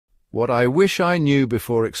What I wish I knew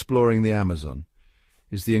before exploring the Amazon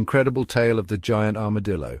is the incredible tale of the giant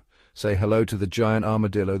armadillo. Say hello to the giant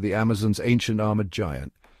armadillo, the Amazon's ancient armored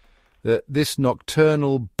giant. This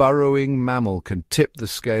nocturnal, burrowing mammal can tip the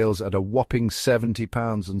scales at a whopping 70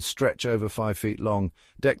 pounds and stretch over 5 feet long.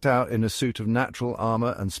 Decked out in a suit of natural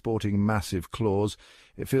armor and sporting massive claws,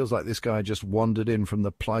 it feels like this guy just wandered in from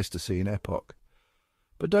the Pleistocene epoch.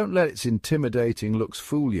 But don't let its intimidating looks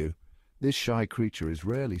fool you. This shy creature is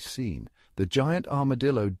rarely seen. The giant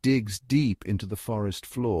armadillo digs deep into the forest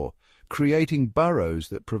floor, creating burrows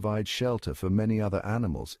that provide shelter for many other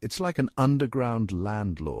animals. It's like an underground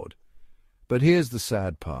landlord. But here's the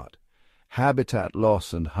sad part. Habitat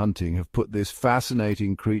loss and hunting have put this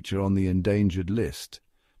fascinating creature on the endangered list.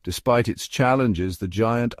 Despite its challenges, the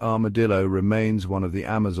giant armadillo remains one of the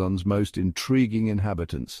Amazon's most intriguing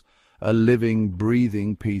inhabitants, a living,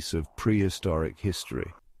 breathing piece of prehistoric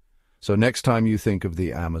history. So next time you think of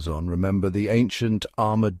the Amazon, remember the ancient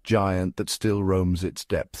armored giant that still roams its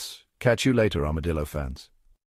depths. Catch you later, armadillo fans.